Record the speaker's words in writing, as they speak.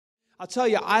I'll tell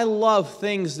you, I love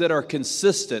things that are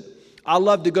consistent. I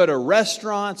love to go to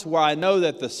restaurants where I know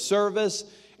that the service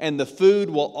and the food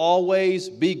will always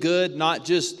be good, not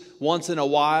just once in a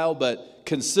while, but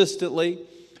consistently.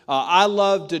 I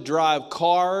love to drive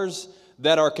cars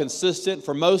that are consistent.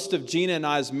 For most of Gina and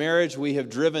I's marriage, we have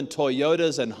driven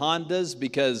Toyotas and Hondas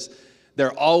because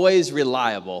they're always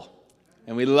reliable,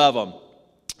 and we love them.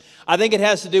 I think it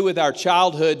has to do with our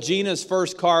childhood. Gina's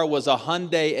first car was a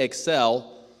Hyundai Excel.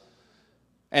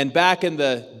 And back in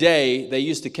the day, they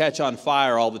used to catch on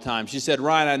fire all the time. She said,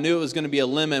 Ryan, I knew it was going to be a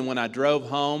lemon when I drove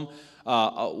home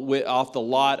off the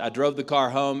lot. I drove the car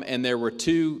home, and there were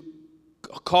two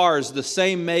cars, the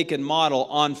same make and model,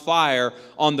 on fire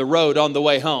on the road on the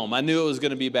way home. I knew it was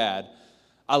going to be bad.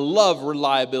 I love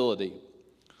reliability.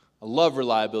 I love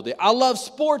reliability. I love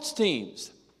sports teams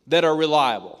that are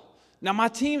reliable. Now, my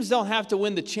teams don't have to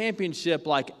win the championship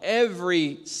like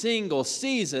every single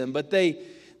season, but they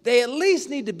at least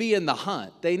need to be in the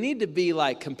hunt. They need to be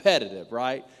like competitive,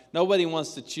 right? Nobody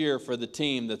wants to cheer for the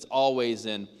team that's always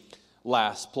in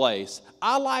last place.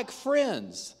 I like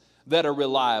friends that are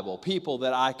reliable, people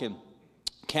that I can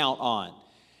count on.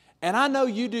 And I know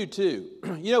you do too.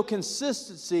 You know,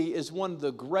 consistency is one of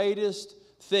the greatest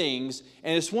things,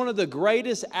 and it's one of the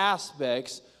greatest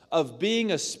aspects of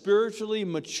being a spiritually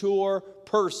mature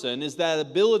person, is that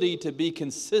ability to be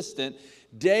consistent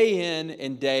day in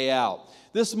and day out.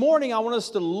 This morning, I want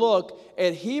us to look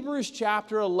at Hebrews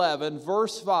chapter 11,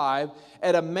 verse 5,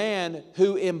 at a man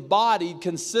who embodied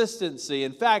consistency.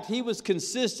 In fact, he was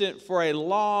consistent for a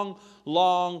long,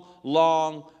 long,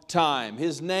 long time.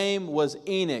 His name was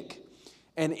Enoch.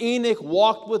 And Enoch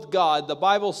walked with God, the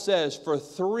Bible says, for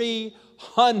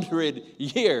 300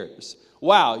 years.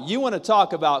 Wow, you want to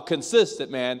talk about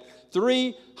consistent, man.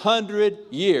 300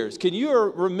 years. Can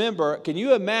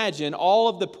you imagine all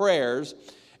of the prayers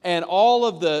and all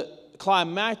of the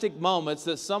climactic moments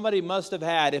that somebody must have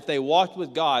had if they walked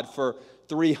with God for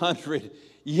 300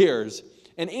 years?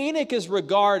 And Enoch is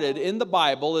regarded in the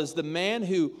Bible as the man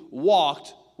who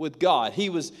walked with God. He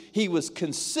was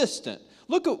consistent.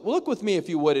 Look with me, if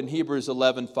you would, in Hebrews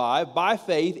 11:5. By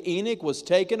faith, Enoch was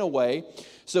taken away,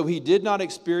 so he did not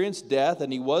experience death,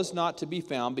 and he was not to be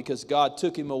found because God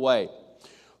took him away.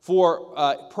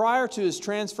 For prior to his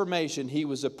transformation, he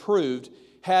was approved,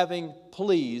 having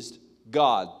pleased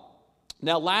God.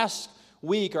 Now, last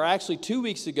week, or actually 2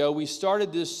 weeks ago, we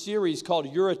started this series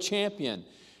called You're a Champion.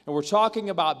 And we're talking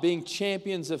about being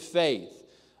champions of faith.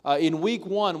 In week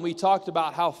 1, we talked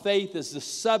about how faith is the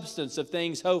substance of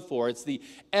things hoped for. It's the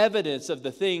evidence of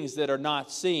the things that are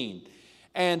not seen.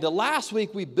 And last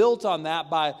week, we built on that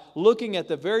by looking at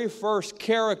the very first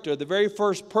character, the very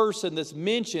first person that's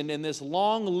mentioned in this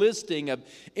long listing of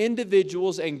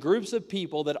individuals and groups of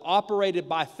people that operated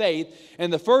by faith.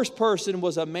 And the first person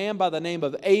was a man by the name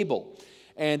of Abel.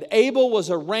 And Abel was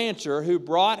a rancher who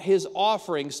brought his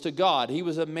offerings to God. He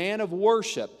was a man of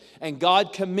worship, and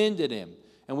God commended him.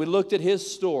 And we looked at his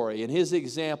story and his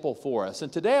example for us.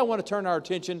 And today I want to turn our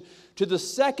attention to the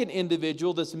second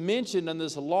individual that's mentioned on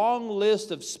this long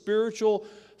list of spiritual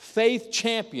faith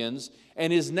champions,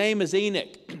 and his name is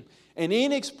Enoch. And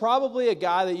Enoch's probably a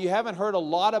guy that you haven't heard a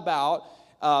lot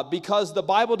about because the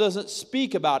Bible doesn't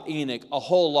speak about Enoch a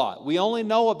whole lot. We only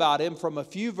know about him from a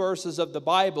few verses of the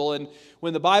Bible, and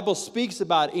when the Bible speaks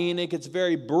about Enoch, it's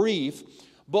very brief.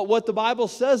 But what the Bible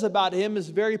says about him is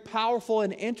very powerful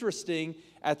and interesting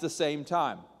at the same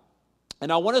time.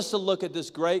 And I want us to look at this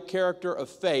great character of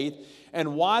faith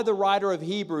and why the writer of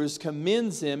Hebrews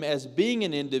commends him as being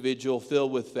an individual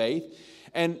filled with faith.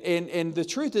 And the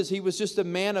truth is, he was just a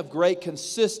man of great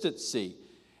consistency.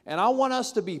 And I want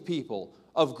us to be people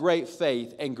of great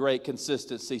faith and great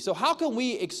consistency. So how can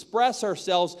we express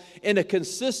ourselves in a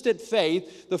consistent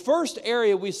faith? The first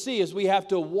area we see is we have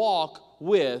to walk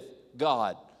with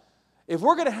God. If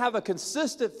we're going to have a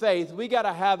consistent faith, we got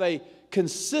to have a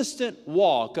consistent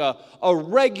walk, a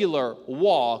regular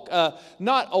walk,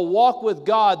 not a walk with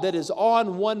God that is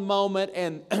on one moment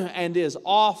and is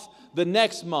off the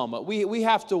next moment. We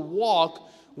have to walk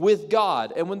with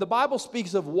God. And when the Bible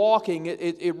speaks of walking,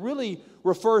 it really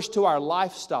refers to our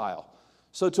lifestyle.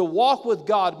 So to walk with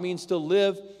God means to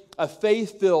live a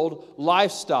faith-filled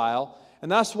lifestyle. And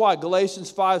that's why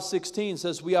Galatians 5:16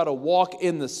 says we ought to walk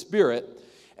in the Spirit.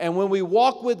 And when we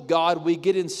walk with God, we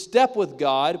get in step with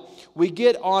God. We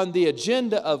get on the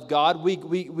agenda of God.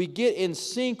 We get in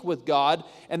sync with God.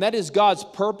 And that is God's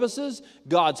purposes,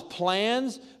 God's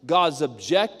plans, God's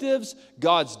objectives,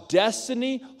 God's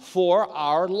destiny for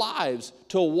our lives.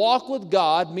 To walk with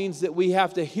God means that we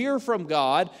have to hear from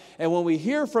God. And when we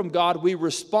hear from God, we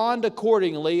respond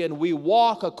accordingly and we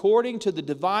walk according to the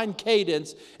divine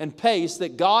cadence and pace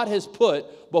that God has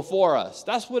put before us.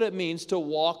 That's what it means to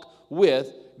walk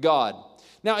with God.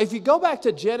 Now, if you go back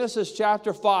to Genesis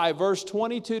chapter 5, verse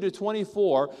 22 to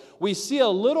 24, we see a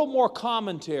little more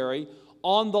commentary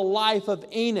on the life of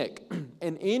Enoch.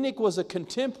 And Enoch was a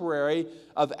contemporary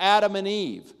of Adam and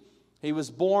Eve. He was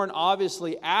born,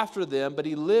 obviously, after them, but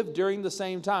he lived during the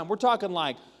same time. We're talking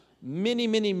like many,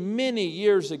 many, many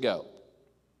years ago.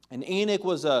 And Enoch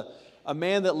was a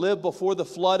man that lived before the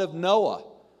flood of Noah.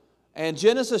 And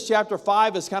Genesis chapter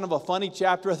 5 is kind of a funny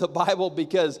chapter of the Bible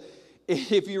because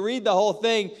if you read the whole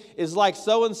thing, it's like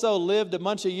so-and-so lived a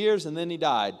bunch of years and then he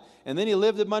died. And then he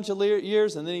lived a bunch of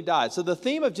years and then he died. So the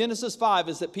theme of Genesis 5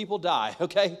 is that people die,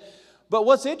 okay? But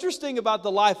what's interesting about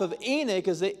the life of Enoch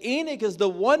is that Enoch is the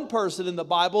one person in the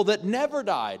Bible that never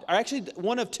died. Or actually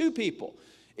one of two people.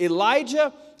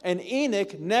 Elijah and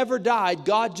Enoch never died.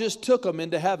 God just took them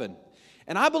into heaven.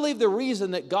 And I believe the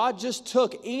reason that God just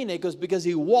took Enoch was because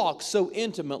he walked so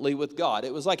intimately with God.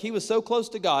 It was like he was so close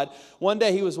to God. One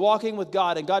day he was walking with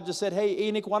God and God just said, "Hey,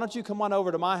 Enoch, why don't you come on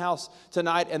over to my house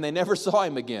tonight?" And they never saw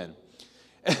him again.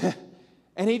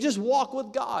 And he just walked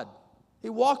with God. He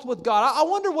walked with God. I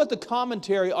wonder what the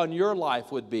commentary on your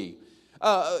life would be.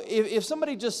 If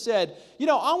somebody just said, you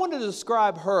know, I want to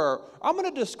describe her, I'm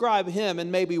going to describe him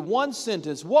in maybe one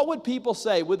sentence, what would people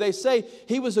say? Would they say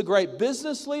he was a great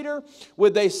business leader?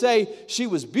 Would they say she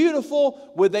was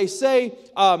beautiful? Would they say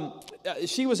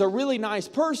she was a really nice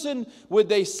person? Would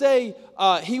they say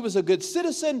he was a good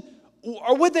citizen?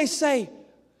 Or would they say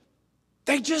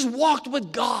they just walked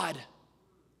with God?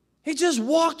 He just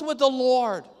walked with the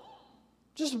Lord.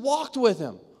 Just walked with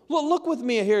him. Look with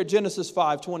me here at Genesis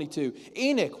 5:22.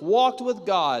 Enoch walked with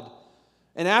God,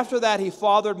 and after that he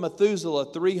fathered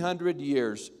Methuselah 300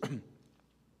 years.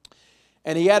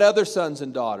 And he had other sons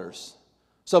and daughters.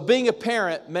 So being a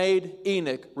parent made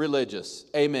Enoch religious.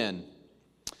 Amen.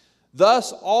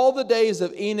 Thus all the days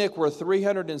of Enoch were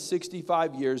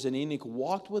 365 years, and Enoch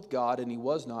walked with God, and he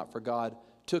was not, for God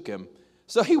took him.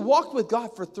 So he walked with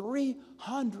God for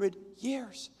 300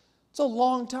 years. It's a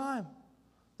long time.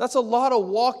 That's a lot of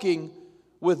walking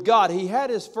with God. He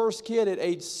had his first kid at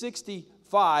age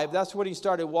 65. That's when he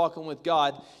started walking with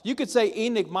God. You could say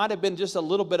Enoch might have been just a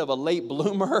little bit of a late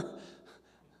bloomer.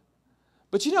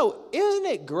 But you know, isn't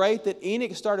it great that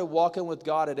Enoch started walking with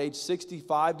God at age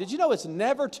 65? Did you know it's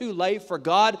never too late for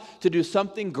God to do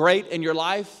something great in your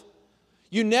life?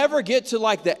 You never get to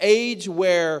like the age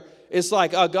where it's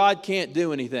like, oh, God can't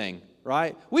do anything.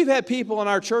 Right? We've had people in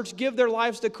our church give their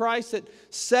lives to Christ at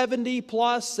 70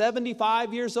 plus,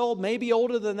 75 years old, maybe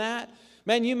older than that.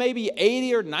 Man, you may be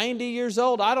 80 or 90 years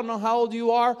old. I don't know how old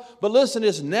you are. But listen,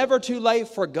 it's never too late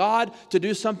for God to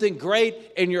do something great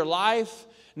in your life.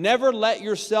 Never let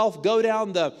yourself go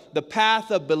down the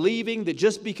path of believing that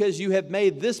just because you have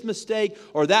made this mistake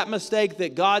or that mistake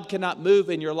that God cannot move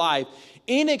in your life.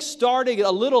 Enoch started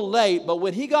a little late, but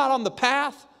when he got on the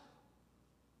path,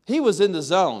 he was in the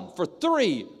zone. For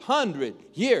 300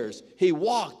 years, he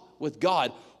walked with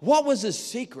God. What was his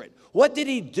secret? What did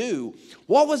he do?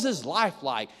 What was his life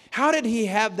like? How did he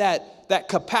have that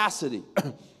capacity?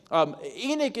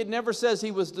 Enoch, it never says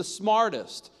he was the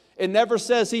smartest. It never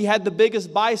says he had the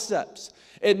biggest biceps.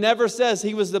 It never says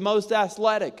he was the most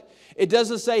athletic. It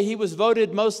doesn't say he was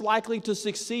voted most likely to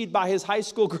succeed by his high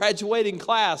school graduating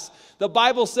class. The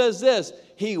Bible says this: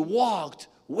 he walked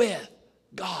with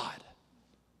God.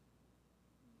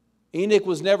 Enoch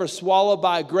was never swallowed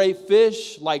by a great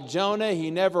fish like Jonah. He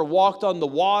never walked on the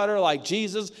water like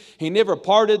Jesus. He never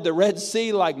parted the Red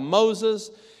Sea like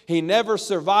Moses. He never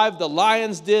survived the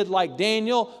lions did like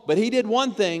Daniel. But he did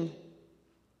one thing.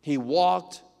 He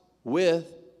walked with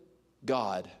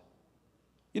God.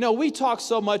 You know, we talk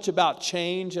so much about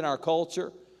change in our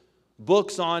culture.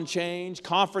 Books on change,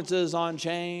 conferences on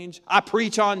change. I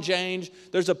preach on change.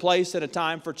 There's a place and a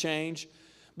time for change.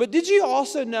 But did you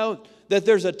also know that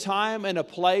there's a time and a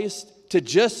place to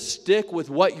just stick with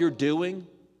what you're doing?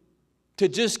 To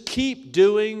just keep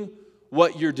doing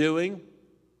what you're doing?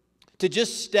 To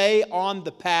just stay on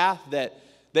the path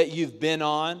that you've been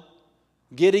on?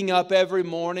 Getting up every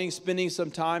morning, spending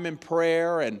some time in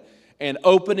prayer and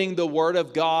opening the Word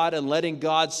of God and letting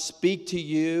God speak to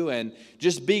you and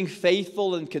just being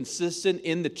faithful and consistent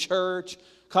in the church,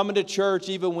 coming to church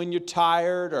even when you're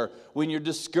tired or when you're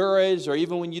discouraged or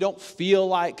even when you don't feel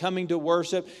like coming to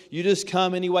worship. You just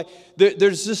come anyway.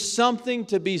 There's just something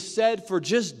to be said for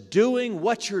just doing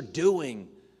what you're doing.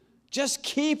 Just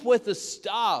keep with the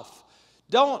stuff.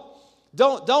 Don't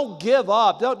give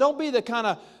up. Don't be the kind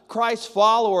of Christ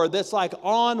follower that's like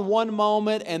on one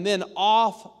moment and then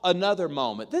off another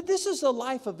moment. This is the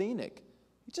life of Enoch.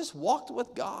 He just walked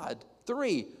with God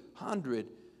 300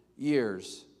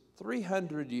 years.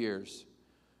 300 years.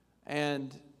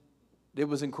 And it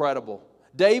was incredible.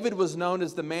 David was known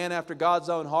as the man after God's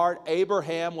own heart.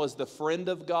 Abraham was the friend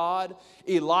of God.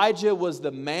 Elijah was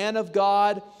the man of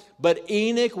God. But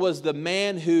Enoch was the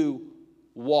man who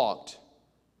walked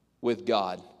with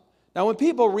God. Now, when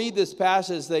people read this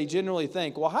passage, they generally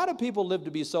think, well, how do people live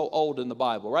to be so old in the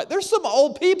Bible, right? There's some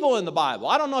old people in the Bible.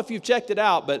 I don't know if you've checked it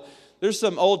out, but there's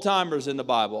some old timers in the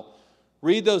Bible.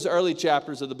 Read those early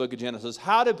chapters of the book of Genesis.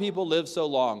 How do people live so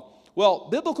long? Well,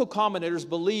 biblical commentators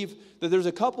believe that there's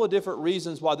a couple of different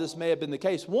reasons why this may have been the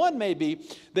case. One may be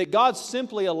that God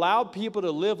simply allowed people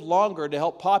to live longer to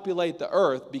help populate the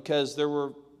earth because there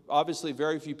were obviously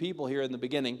very few people here in the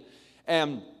beginning.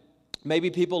 And maybe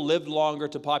people lived longer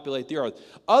to populate the earth.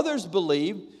 Others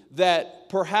believe that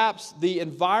perhaps the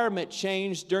environment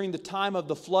changed during the time of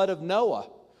the flood of Noah.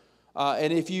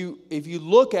 And if you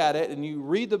look at it and you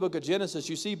read the book of Genesis,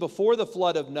 you see before the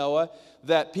flood of Noah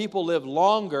that people lived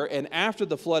longer, and after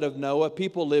the flood of Noah,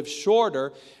 people lived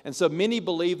shorter. And so many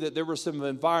believe that there were some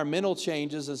environmental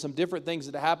changes and some different things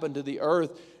that happened to the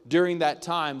earth during that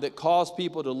time that caused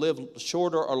people to live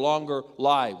shorter or longer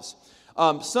lives.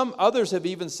 Some others have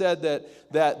even said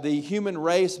that the human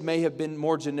race may have been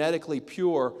more genetically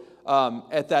pure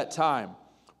at that time.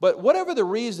 But whatever the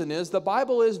reason is, the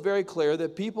Bible is very clear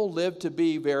that people live to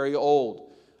be very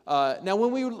old. Now,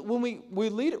 when we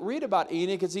read about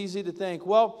Enoch, it's easy to think,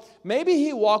 well, maybe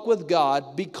he walked with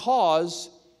God because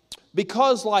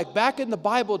like back in the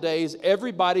Bible days,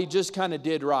 everybody just kind of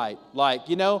did right. Like,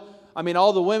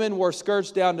 all the women wore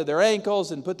skirts down to their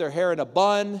ankles and put their hair in a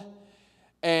bun.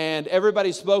 And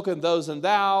everybody spoke in those and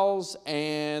thous,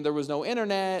 and there was no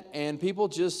internet, and people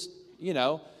just,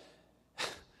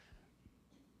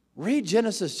 read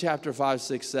Genesis chapter 5,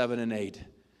 6, 7, and 8.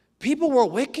 People were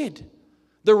wicked.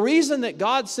 The reason that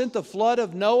God sent the flood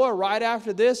of Noah right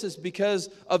after this is because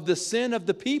of the sin of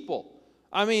the people.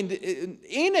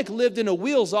 Enoch lived in a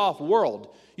wheels-off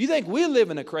world. You think we live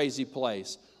in a crazy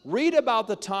place. Read about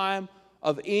the time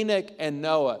of Enoch and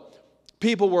Noah.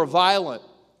 People were violent.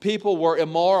 People were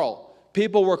immoral.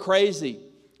 People were crazy.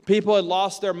 People had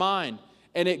lost their mind.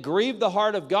 And it grieved the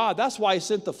heart of God. That's why He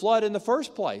sent the flood in the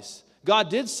first place.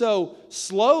 God did so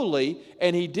slowly,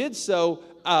 and He did so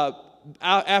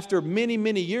after many,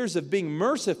 many years of being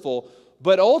merciful.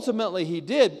 But ultimately He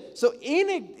did. So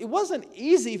Enoch, it wasn't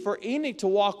easy for Enoch to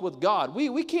walk with God.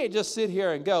 We can't just sit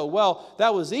here and go, well,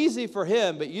 that was easy for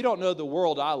him, but you don't know the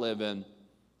world I live in.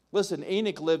 Listen,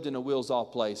 Enoch lived in a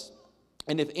wheels-off place.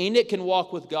 And if Enoch can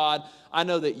walk with God, I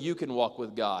know that you can walk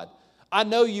with God. I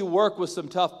know you work with some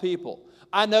tough people.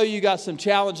 I know you got some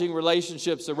challenging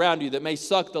relationships around you that may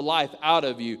suck the life out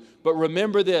of you. But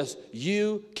remember this,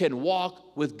 you can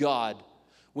walk with God.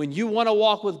 When you want to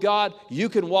walk with God, you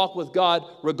can walk with God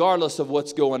regardless of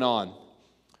what's going on.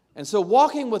 And so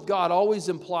walking with God always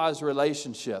implies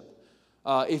relationship.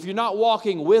 If you're not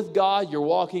walking with God, you're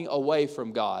walking away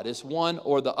from God. It's one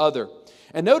or the other.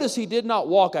 And notice he did not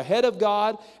walk ahead of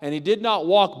God, and he did not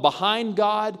walk behind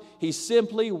God. He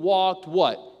simply walked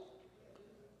what?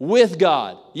 With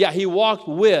God. Yeah, he walked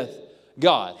with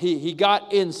God. He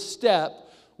got in step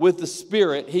with the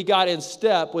Spirit. He got in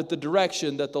step with the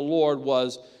direction that the Lord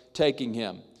was taking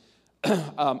him.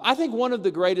 I think one of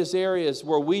the greatest areas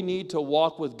where we need to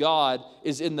walk with God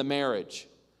is in the marriage.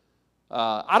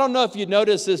 I don't know if you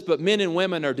notice this, but men and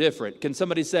women are different. Can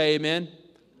somebody say amen?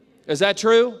 Is that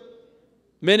true?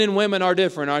 Men and women are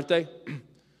different, aren't they?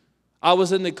 I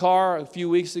was in the car a few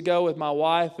weeks ago with my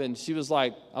wife, and I was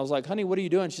like, honey, what are you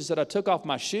doing? She said, I took off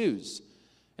my shoes.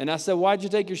 And I said, why'd you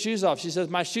take your shoes off? She says,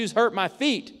 my shoes hurt my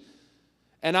feet.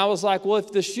 And I was like, well,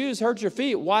 if the shoes hurt your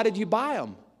feet, why did you buy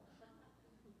them?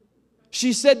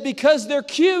 She said, because they're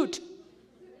cute.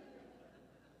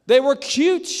 They were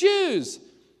cute shoes.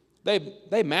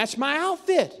 They match my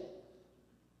outfit.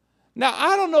 Now,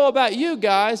 I don't know about you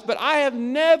guys, but I have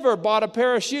never bought a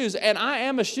pair of shoes, and I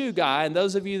am a shoe guy, and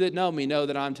those of you that know me know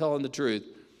that I'm telling the truth.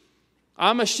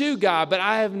 I'm a shoe guy, but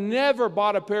I have never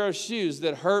bought a pair of shoes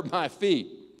that hurt my feet.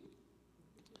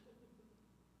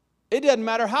 It doesn't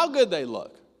matter how good they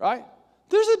look, right?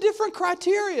 There's a different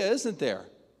criteria, isn't there?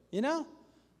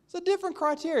 It's a different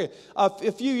criteria.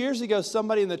 A few years ago,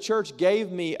 somebody in the church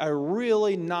gave me a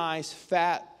really nice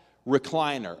fat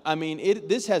recliner. I mean,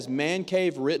 this has Man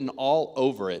Cave written all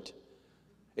over it.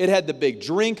 It had the big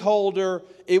drink holder.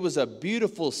 It was a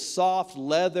beautiful soft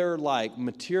leather like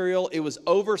material. It was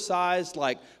oversized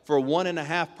like for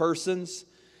 1.5 persons.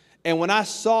 And when I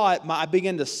saw it, I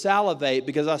began to salivate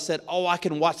because I said, oh, I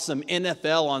can watch some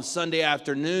NFL on Sunday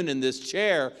afternoon in this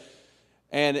chair.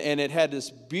 And it had this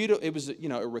beautiful, it was, it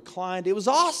reclined. It was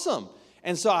awesome.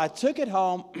 And so I took it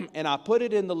home and I put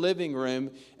it in the living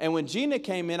room. And when Gina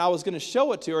came in, I was going to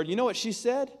show it to her. You know what she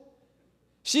said?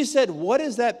 She said, what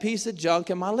is that piece of junk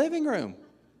in my living room?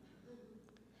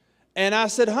 And I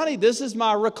said, honey, this is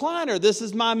my recliner. This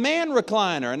is my man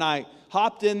recliner. And I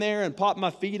hopped in there and popped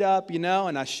my feet up, and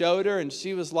I showed her. And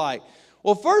she was like,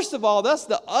 well, first of all, that's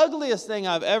the ugliest thing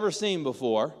I've ever seen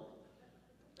before.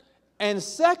 And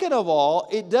second of all,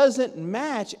 it doesn't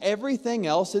match everything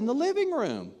else in the living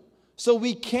room. So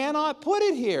we cannot put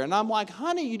it here. And I'm like,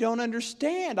 honey, you don't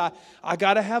understand. I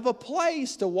got to have a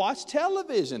place to watch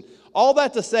television. All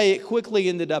that to say, it quickly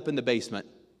ended up in the basement.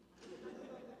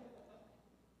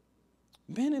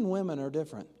 Men and women are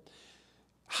different.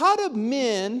 How do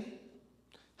women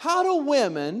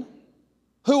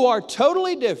who are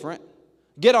totally different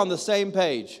get on the same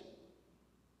page?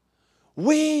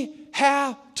 We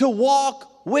have to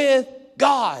walk with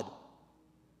God.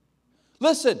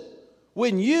 Listen,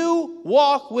 when you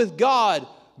walk with God,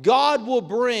 God will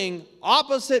bring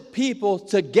opposite people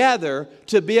together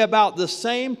to be about the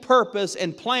same purpose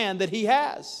and plan that He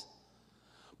has.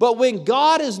 But when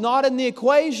God is not in the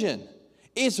equation,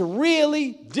 it's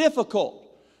really difficult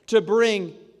to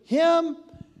bring him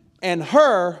and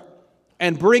her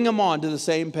and bring them on to the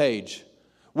same page.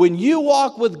 When you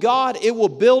walk with God, it will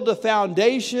build a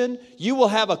foundation. You will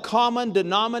have a common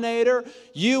denominator.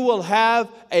 You will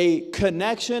have a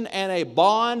connection and a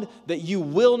bond that you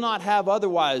will not have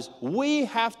otherwise. We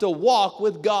have to walk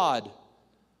with God.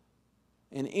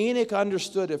 And Enoch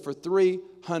understood it for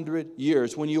 300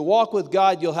 years. When you walk with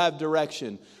God, you'll have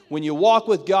direction. When you walk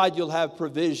with God, you'll have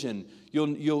provision.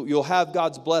 You'll have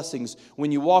God's blessings.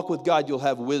 When you walk with God, you'll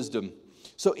have wisdom.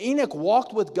 So Enoch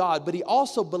walked with God, but he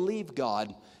also believed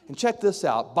God. And check this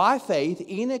out. By faith,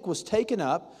 Enoch was taken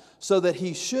up so that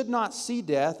he should not see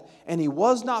death, and he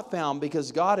was not found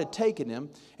because God had taken him.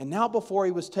 And now before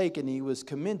he was taken, he was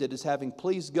commended as having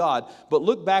pleased God. But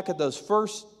look back at those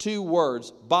first two words,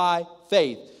 by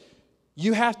faith.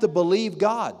 You have to believe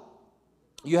God.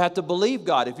 You have to believe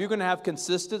God. If you're going to have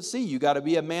consistency, you got to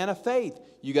be a man of faith.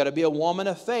 You got to be a woman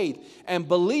of faith. And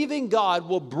believing God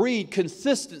will breed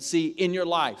consistency in your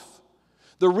life.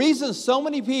 The reason so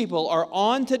many people are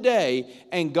on today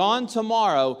and gone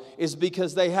tomorrow is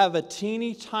because they have a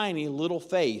teeny tiny little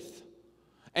faith.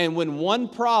 And when one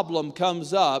problem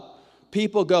comes up,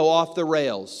 people go off the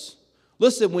rails.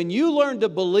 Listen, when you learn to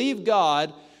believe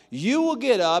God, you will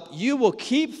get up, you will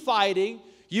keep fighting,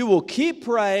 you will keep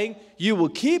praying, you will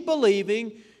keep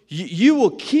believing, you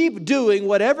will keep doing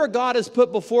whatever God has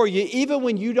put before you, even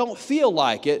when you don't feel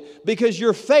like it, because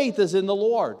your faith is in the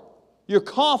Lord. Your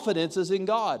confidence is in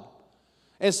God.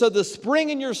 And so the spring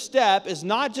in your step is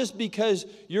not just because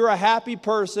you're a happy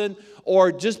person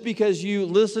or just because you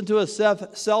listen to a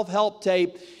self-help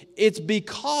tape. It's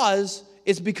because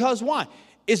why?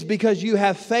 It's because you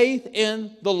have faith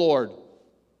in the Lord.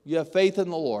 You have faith in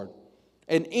the Lord.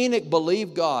 And Enoch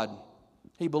believed God.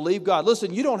 He believed God.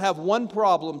 Listen, you don't have one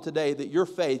problem today that your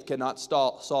faith cannot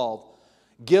solve.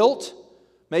 Guilt,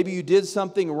 maybe you did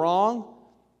something wrong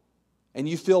and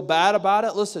you feel bad about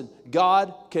it. Listen,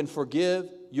 God can forgive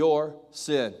your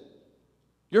sin.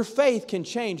 Your faith can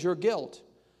change your guilt.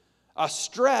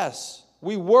 Stress,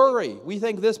 we worry. We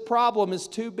think this problem is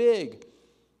too big.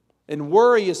 And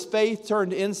worry is faith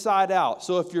turned inside out.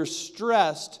 So if you're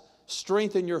stressed,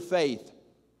 strengthen your faith.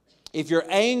 If you're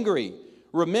angry,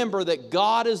 remember that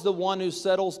God is the one who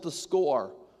settles the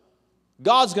score.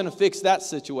 God's going to fix that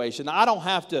situation. I don't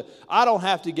have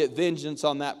to get vengeance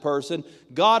on that person.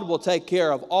 God will take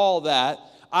care of all that.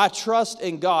 I trust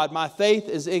in God. My faith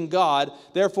is in God.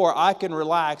 Therefore, I can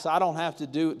relax. I don't have to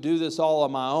do this all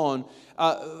on my own.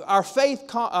 Our faith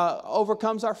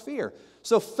overcomes our fear.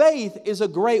 So faith is a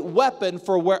great weapon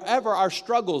for wherever our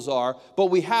struggles are, but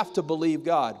we have to believe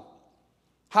God.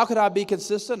 How could I be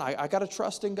consistent? I got to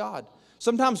trust in God.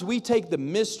 Sometimes we take the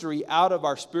mystery out of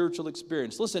our spiritual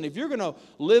experience. Listen, if you're going to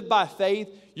live by faith,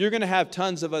 you're going to have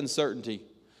tons of uncertainty.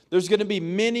 There's going to be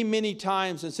many, many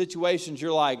times and situations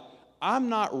you're like, I'm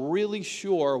not really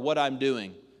sure what I'm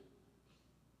doing.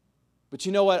 But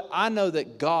you know what? I know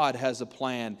that God has a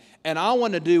plan, and I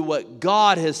want to do what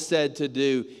God has said to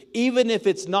do, even if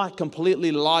it's not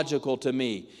completely logical to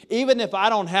me. Even if I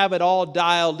don't have it all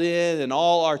dialed in and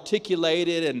all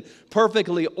articulated and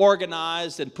perfectly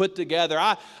organized and put together.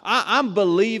 I'm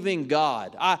believing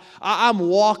God. I'm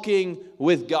walking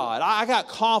with God. I got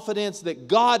confidence that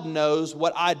God knows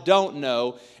what I don't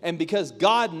know, and because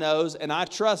God knows and I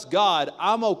trust God,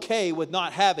 I'm okay with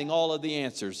not having all of the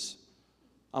answers.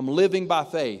 I'm living by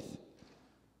faith.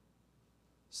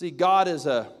 See, God is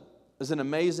an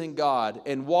amazing God,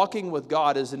 and walking with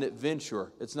God is an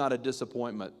adventure. It's not a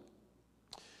disappointment.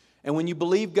 And when you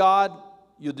believe God,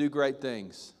 you'll do great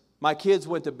things. My kids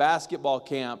went to basketball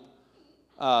camp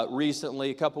recently,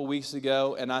 a couple weeks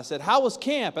ago, and I said, "How was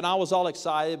camp?" And I was all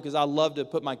excited because I love to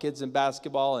put my kids in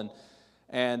basketball.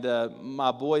 And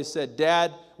my boys said,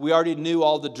 "Dad, we already knew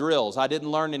all the drills. I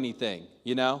didn't learn anything,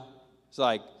 you know?" It's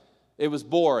like, it was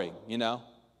boring, you know.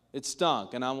 It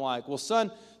stunk. And I'm like, "Well,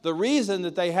 son, the reason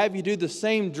that they have you do the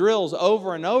same drills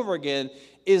over and over again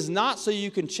is not so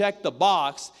you can check the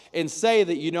box and say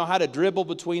that you know how to dribble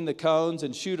between the cones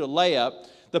and shoot a layup.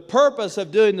 The purpose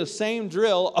of doing the same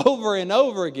drill over and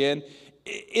over again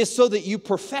is so that you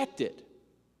perfect it,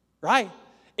 right?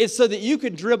 It's so that you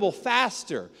can dribble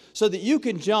faster, so that you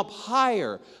can jump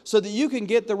higher, so that you can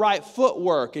get the right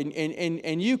footwork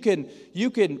and you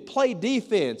can play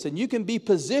defense and you can be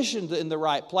positioned in the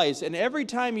right place. And every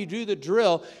time you do the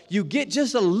drill, you get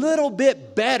just a little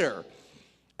bit better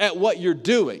at what you're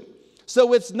doing.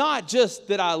 So it's not just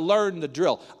that I learned the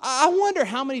drill. I wonder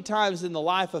how many times in the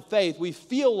life of faith we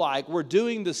feel like we're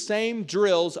doing the same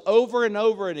drills over and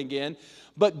over and again,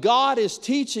 but God is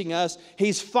teaching us,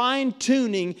 He's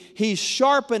fine-tuning, He's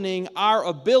sharpening our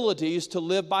abilities to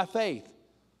live by faith.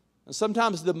 And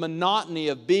sometimes the monotony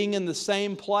of being in the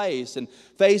same place and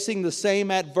facing the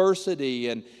same adversity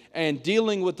and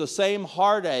dealing with the same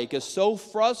heartache is so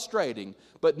frustrating.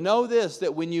 But know this,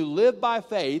 that when you live by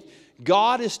faith,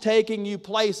 God is taking you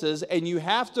places and you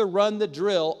have to run the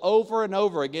drill over and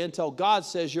over again until God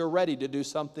says you're ready to do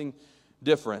something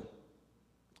different.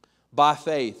 By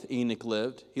faith, Enoch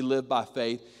lived. He lived by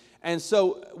faith. And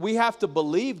so we have to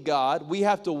believe God. We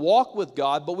have to walk with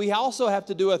God. But we also have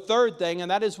to do a third thing,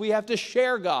 and that is we have to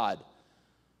share God.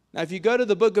 Now, if you go to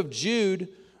the book of Jude,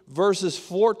 verses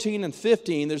 14 and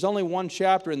 15, there's only one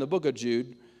chapter in the book of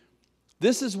Jude.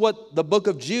 This is what the book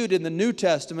of Jude in the New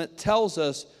Testament tells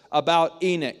us about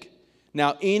Enoch.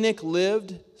 Now, Enoch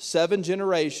lived 7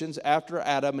 generations after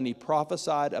Adam, and he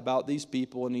prophesied about these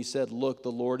people, and he said, "Look,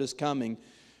 the Lord is coming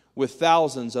with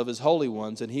thousands of His holy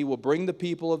ones, and He will bring the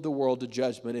people of the world to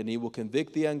judgment, and He will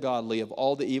convict the ungodly of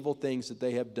all the evil things that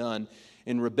they have done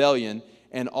in rebellion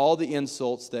and all the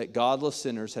insults that godless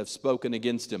sinners have spoken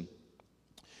against Him."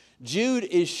 Jude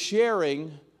is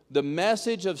sharing the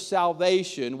message of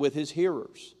salvation with his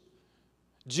hearers.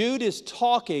 Jude is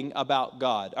talking about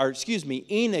God,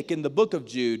 Enoch in the book of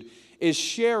Jude is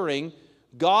sharing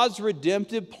God's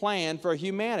redemptive plan for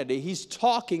humanity. He's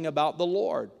talking about the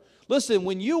Lord. Listen,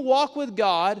 when you walk with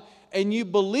God and you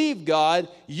believe God,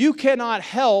 you cannot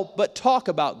help but talk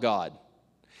about God.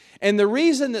 And the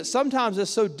reason that sometimes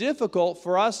it's so difficult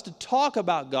for us to talk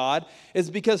about God is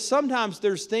because sometimes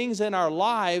there's things in our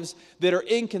lives that are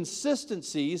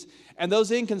inconsistencies, and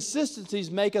those inconsistencies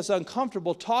make us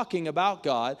uncomfortable talking about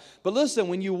God. But listen,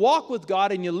 when you walk with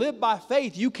God and you live by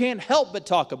faith, you can't help but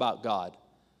talk about God.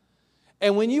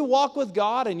 And when you walk with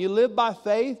God and you live by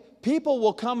faith, people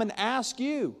will come and ask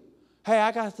you, "Hey,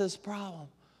 I got this problem.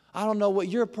 I don't know what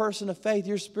you're a person of faith.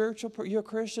 You're spiritual. You're a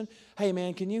Christian. Hey,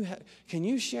 man, can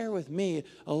you share with me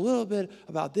a little bit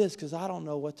about this because I don't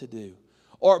know what to do?"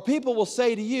 Or people will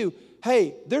say to you,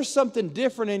 "Hey, there's something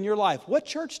different in your life. What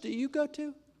church do you go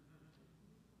to?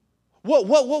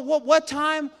 What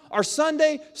time are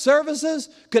Sunday services?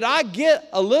 Could I get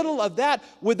a little of that?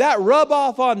 Would that rub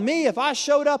off on me if I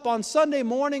showed up on Sunday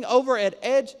morning over at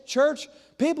Edge Church?"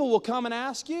 People will come and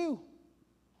ask you.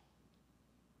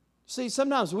 See,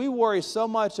 sometimes we worry so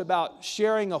much about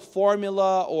sharing a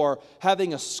formula or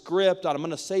having a script on, I'm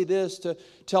going to say this to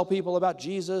tell people about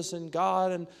Jesus and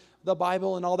God and the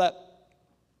Bible and all that.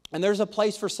 And there's a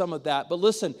place for some of that. But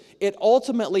listen, it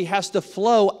ultimately has to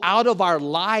flow out of our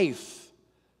life.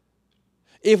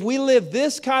 If we live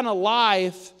this kind of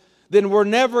life, then we're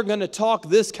never going to talk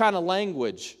this kind of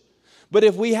language. But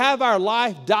if we have our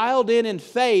life dialed in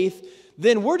faith,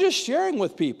 then we're just sharing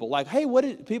with people. Like, "Hey, what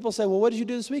did people say? Well, what did you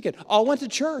do this weekend?" "Oh, I went to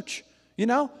church.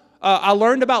 I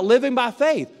learned about living by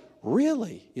faith."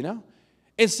 "Really?"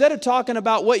 Instead of talking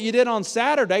about what you did on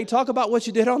Saturday, talk about what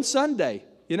you did on Sunday.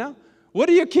 What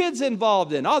are your kids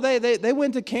involved in? Oh, they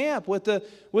went to camp with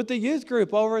the youth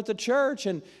group over at the church,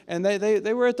 and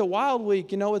they were at the Wild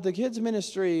Week, with the kids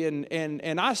ministry,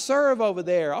 and I serve over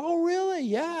there. Oh, really?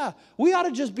 Yeah. We ought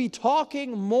to just be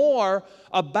talking more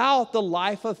about the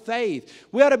life of faith.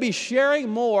 We ought to be sharing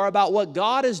more about what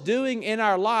God is doing in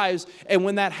our lives, and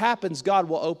when that happens, God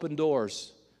will open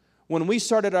doors. When we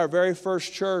started our very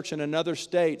first church in another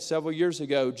state several years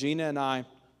ago, Gina and I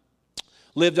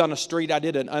lived on a street. I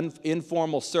did an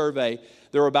informal survey.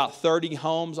 There were about 30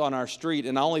 homes on our street,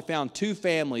 and I only found 2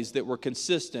 families that were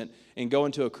consistent in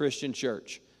going to a Christian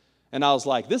church. And I was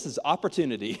like, this is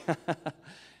opportunity.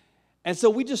 And so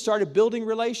we just started building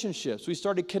relationships. We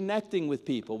started connecting with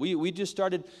people. We just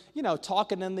started,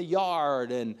 talking in the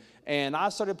yard, and I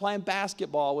started playing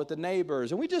basketball with the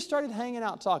neighbors, and we just started hanging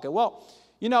out talking. Well,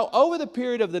 over the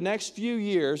period of the next few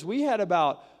years, we had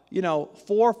about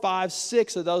 4, 5,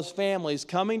 6 of those families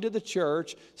coming to the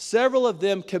church. Several of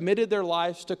them committed their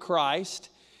lives to Christ,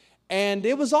 and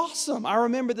it was awesome. I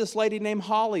remember this lady named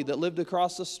Holly that lived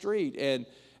across the street,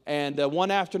 and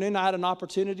one afternoon I had an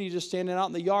opportunity just standing out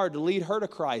in the yard to lead her to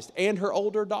Christ and her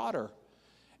older daughter.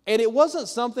 And it wasn't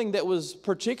something that was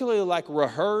particularly like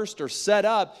rehearsed or set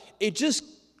up. It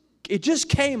just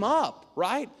came up,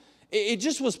 right? It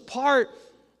just was part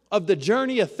of the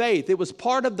journey of faith. It was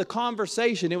part of the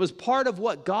conversation. It was part of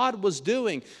what God was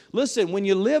doing. Listen, when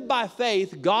you live by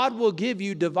faith, God will give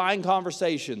you divine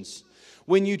conversations.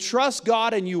 When you trust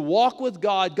God and you walk with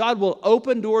God, God will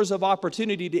open doors of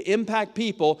opportunity to impact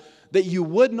people that you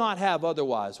would not have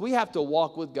otherwise. We have to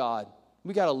walk with God.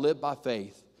 We got to live by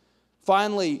faith.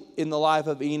 Finally, in the life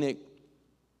of Enoch,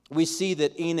 we see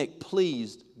that Enoch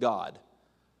pleased God.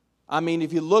 I mean,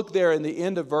 if you look there in the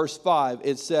end of verse 5,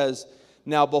 it says,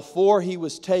 now before he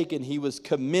was taken, he was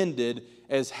commended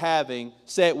as having,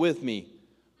 say it with me,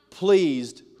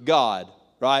 pleased God,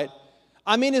 right?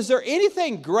 I mean, is there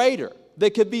anything greater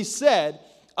that could be said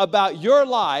about your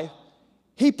life?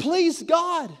 He pleased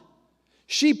God.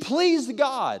 She pleased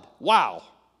God. Wow.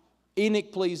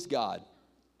 Enoch pleased God.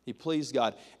 He pleased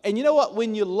God. And you know what?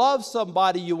 When you love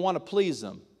somebody, you want to please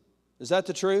them. Is that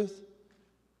the truth?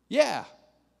 Yeah,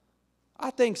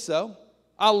 I think so.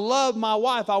 I love my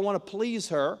wife. I want to please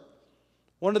her.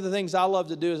 One of the things I love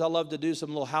to do is I love to do some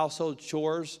little household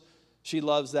chores. She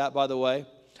loves that, by the way.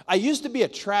 I used to be a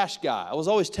trash guy. I was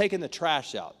always taking the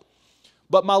trash out.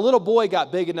 But my little boy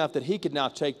got big enough that he could now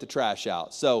take the trash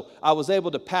out. So I was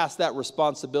able to pass that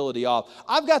responsibility off.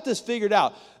 I've got this figured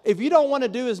out. If you don't want to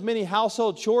do as many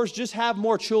household chores, just have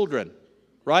more children,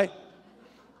 right?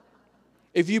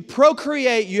 If you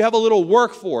procreate, you have a little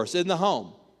workforce in the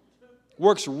home.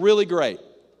 Works really great.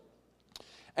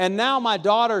 And now my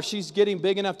daughter, she's getting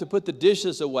big enough to put the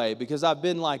dishes away because I've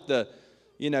been like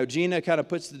Gina kind of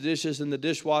puts the dishes in the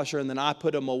dishwasher and then I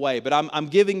put them away. But I'm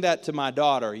giving that to my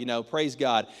daughter, praise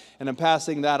God. And I'm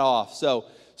passing that off.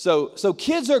 So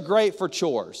kids are great for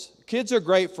chores. Kids are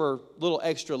great for little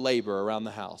extra labor around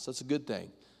the house. That's a good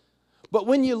thing. But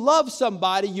when you love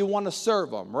somebody, you want to serve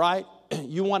them, right?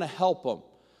 You want to help them.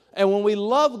 And when we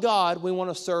love God, we want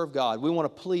to serve God. We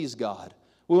want to please God.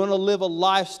 We want to live a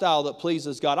lifestyle that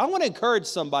pleases God. I want to encourage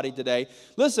somebody today.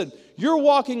 Listen, you're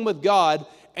walking with God,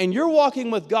 and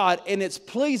it's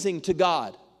pleasing to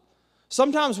God.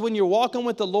 Sometimes when you're walking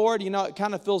with the Lord, it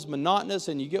kind of feels monotonous,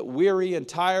 and you get weary and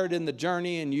tired in the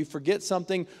journey, and you forget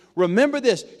something. Remember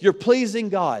this, you're pleasing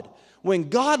God. When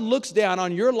God looks down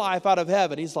on your life out of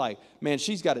heaven, He's like, man,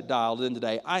 she's got it dialed in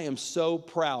today. I am so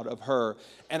proud of her.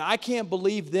 And I can't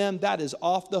believe them. That is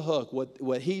off the hook,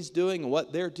 what He's doing and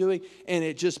what they're doing. And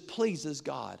it just pleases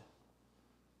God.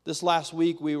 This last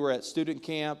week, we were at student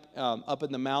camp up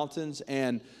in the mountains.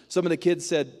 And some of the kids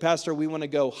said, Pastor, we want to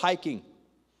go hiking.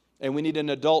 And we need an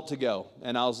adult to go.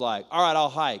 And I was like, all right, I'll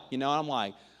hike. I'm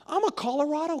like, I'm a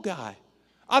Colorado guy.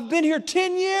 I've been here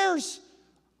 10 years.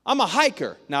 I'm a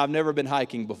hiker. Now, I've never been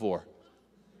hiking before.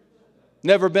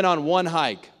 Never been on one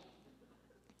hike.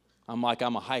 I'm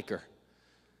a hiker.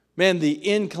 Man, the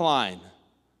incline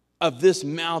of this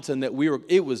mountain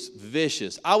it was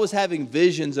vicious. I was having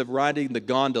visions of riding the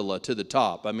gondola to the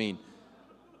top.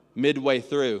 Midway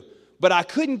through. But I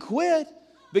couldn't quit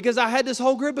because I had this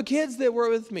whole group of kids that were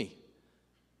with me.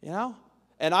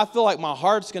 And I feel like my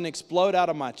heart's going to explode out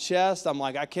of my chest. I'm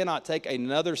like, I cannot take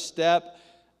another step.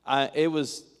 It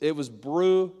was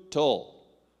brutal.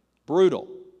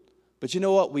 But you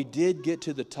know what? We did get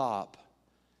to the top.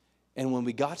 And when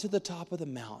we got to the top of the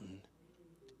mountain,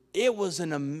 it was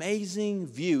an amazing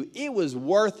view. It was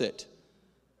worth it.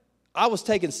 I was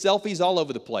taking selfies all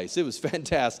over the place. It was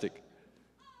fantastic.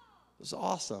 It was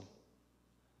awesome.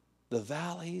 The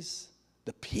valleys,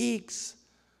 the peaks,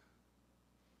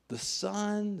 the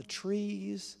sun, the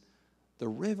trees, the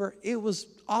river, it was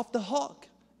off the hook.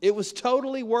 It was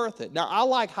totally worth it. Now, I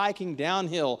like hiking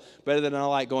downhill better than I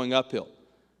like going uphill.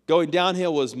 Going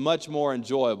downhill was much more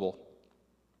enjoyable.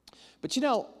 But you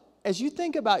know, as you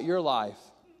think about your life,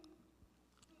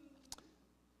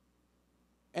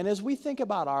 and as we think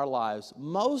about our lives,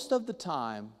 most of the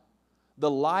time, the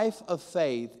life of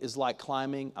faith is like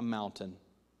climbing a mountain.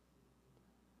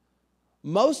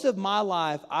 Most of my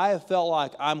life, I have felt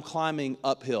like I'm climbing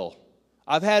uphill.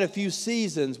 I've had a few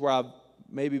seasons where I've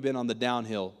maybe been on the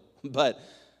downhill, but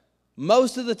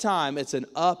most of the time, it's an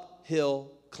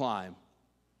uphill climb.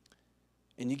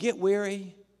 And you get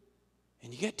weary,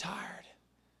 and you get tired,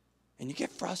 and you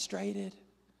get frustrated,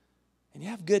 and you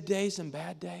have good days and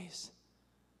bad days.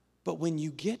 But when you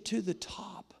get to the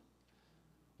top,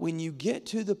 when you get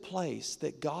to the place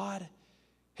that God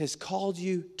has called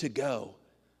you to go,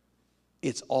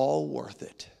 it's all worth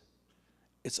it.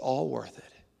 It's all worth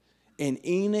it. And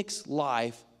Enoch's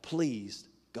life pleased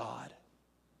God.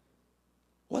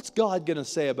 What's God going to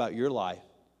say about your life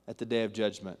at the day of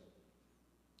judgment?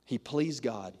 He pleased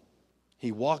God.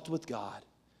 He walked with God.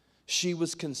 She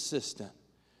was consistent.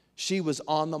 She was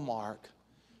on the mark.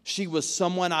 She was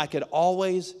someone I could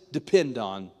always depend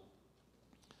on.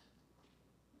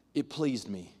 It pleased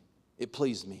me. It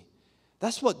pleased me.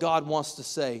 That's what God wants to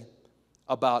say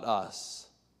about us.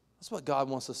 That's what God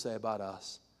wants to say about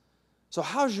us. So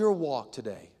how's your walk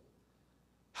today?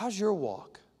 How's your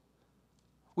walk?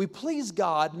 We please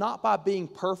God not by being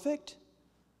perfect,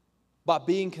 but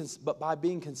by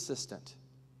being consistent.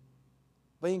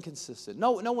 Being consistent.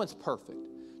 No one's perfect.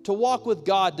 To walk with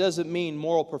God doesn't mean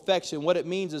moral perfection. What it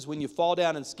means is when you fall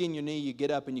down and skin your knee, you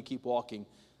get up and you keep walking.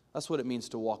 That's what it means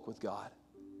to walk with God.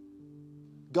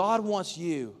 God wants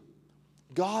you.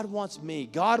 God wants me.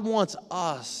 God wants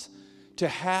us to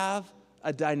have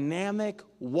a dynamic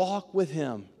walk with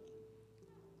Him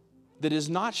that is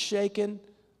not shaken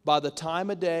by the time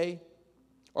of day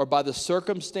or by the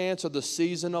circumstance or the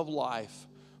season of life,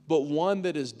 but one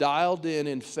that is dialed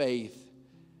in faith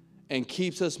and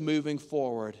keeps us moving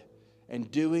forward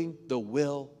and doing the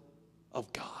will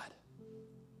of God.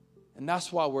 And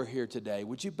that's why we're here today.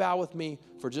 Would you bow with me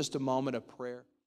for just a moment of prayer?